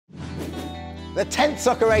The 10th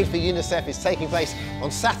Soccer Aid for UNICEF is taking place on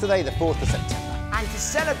Saturday the 4th of September. And to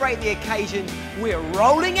celebrate the occasion, we're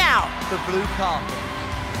rolling out the blue carpet.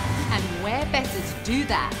 And where better to do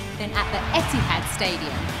that than at the Etihad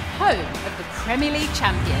Stadium, home of the Premier League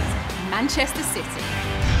champions, Manchester City.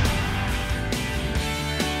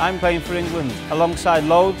 I'm playing for England alongside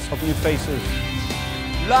loads of new faces.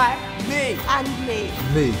 Like me. And me.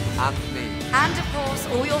 Me. And me. And of course,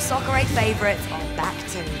 all your Soccer Aid favourites are back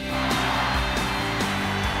too.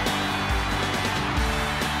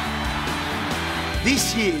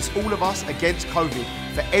 This year is all of us against COVID,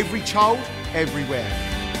 for every child, everywhere.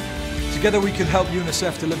 Together we can help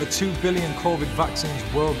UNICEF deliver 2 billion COVID vaccines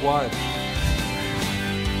worldwide.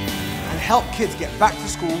 And help kids get back to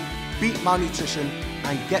school, beat malnutrition,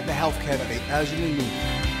 and get the healthcare that they urgently need.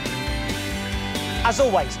 As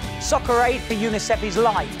always, Soccer Aid for UNICEF is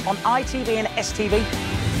live on ITV and STV.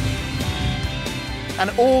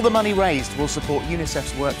 And all the money raised will support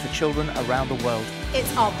UNICEF's work for children around the world.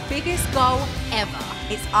 It's our biggest goal ever.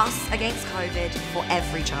 It's us against COVID for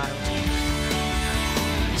every child.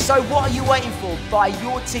 So what are you waiting for? Buy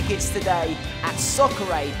your tickets today at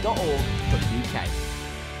socceraid.org.uk.